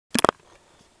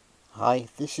Hi,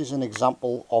 this is an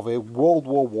example of a World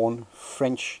War I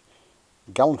French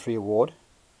Gallantry Award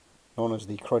known as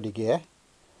the Croix de Guerre,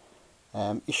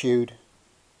 issued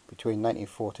between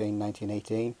 1914 and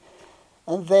 1918,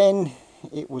 and then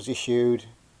it was issued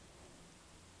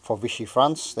for Vichy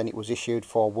France, then it was issued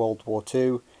for World War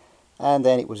II, and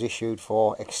then it was issued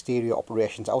for exterior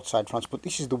operations outside France. But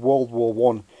this is the World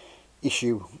War I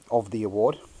issue of the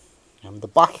award. The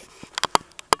back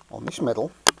on this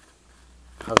medal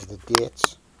has the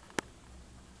dates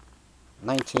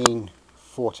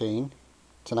 1914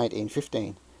 to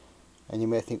 1915, and you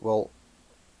may think, well,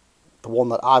 the one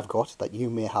that I've got, that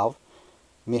you may have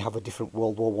a different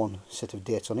World War I set of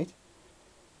dates on it.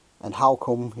 And how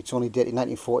come it's only dated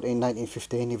 1914,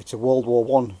 1915 if it's a World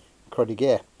War I Croix de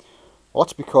Guerre? Well,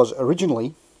 that's because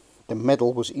originally the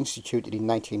medal was instituted in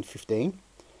 1915.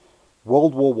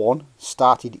 World War I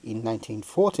started in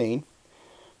 1914,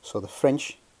 so the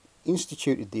French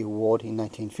instituted the award in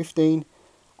 1915,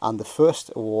 and the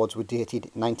first awards were dated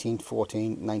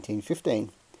 1914-1915.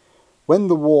 When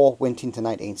the war went into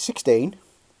 1916,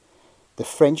 the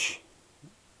French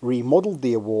remodelled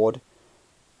the award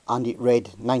and it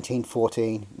read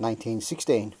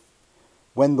 1914-1916.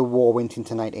 When the war went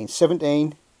into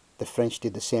 1917, the French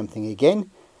did the same thing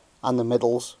again, and the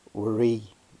medals were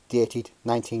redated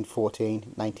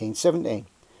 1914-1917.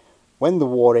 When the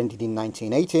war ended in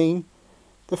 1918,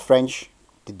 the French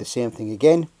did the same thing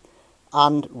again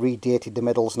and redated the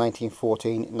medals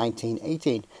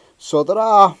 1914-1918. So there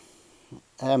are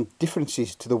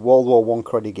differences to the World War I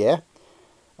Croix de Guerre,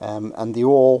 and they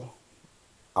all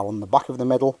are on the back of the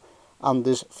medal, and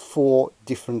there's 4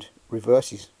 different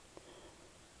reverses.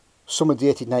 Some are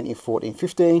dated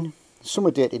 1914-15, some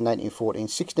are dated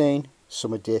 1914-16,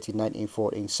 some are dated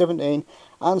 1914-17,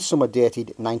 and some are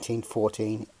dated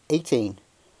 1914-18.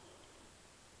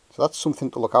 So that's something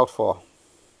to look out for.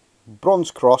 Bronze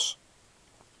cross.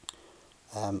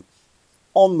 On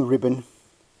the ribbon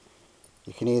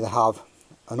you can either have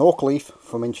an oak leaf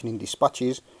for mentioning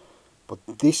dispatches, but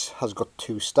this has got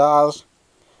 2 stars.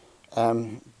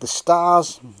 The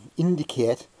stars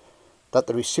indicate that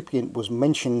the recipient was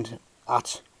mentioned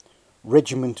at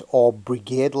regiment or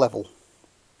brigade level,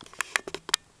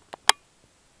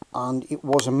 and it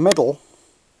was a medal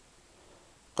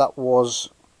that was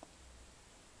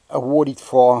awarded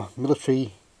for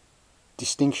military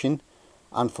distinction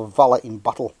and for valour in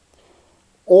battle.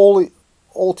 All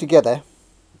together,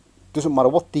 doesn't matter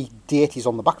what the date is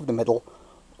on the back of the medal,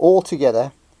 all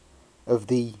together of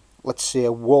the, let's say,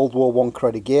 World War I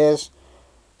Croix de Guerres,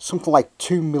 something like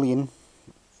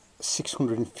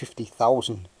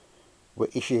 2,650,000 were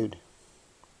issued.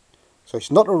 So it's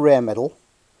not a rare medal,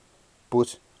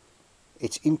 but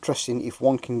it's interesting if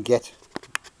one can get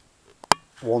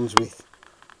ones with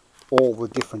all the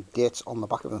different dates on the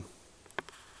back of them.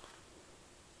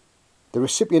 The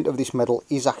recipient of this medal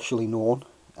is actually known,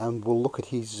 and we'll look at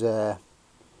his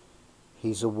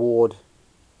award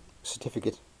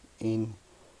certificate in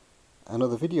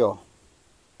another video.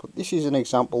 But this is an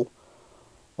example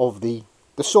of the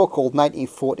so-called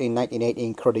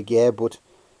 1914-1918 Croix de Guerre, but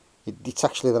it's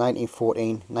actually the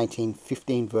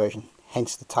 1914-1915 version,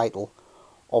 hence the title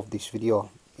of this video.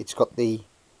 It's got the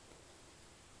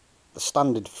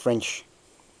standard French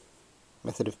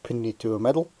method of pinning it to a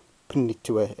medal, pinning it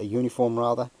to a uniform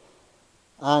rather,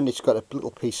 and it's got a little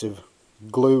piece of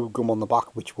glue gum on the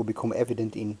back which will become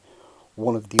evident in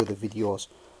one of the other videos.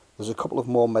 There's a couple of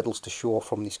more medals to show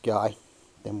from this guy,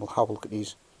 then we'll have a look at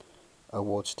his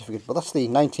award certificate. But that's the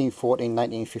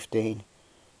 1914-1915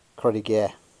 Croix de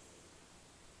Guerre.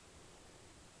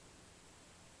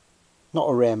 Not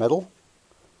a rare medal,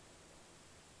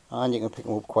 and you can pick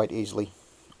them up quite easily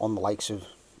on the likes of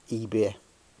eBay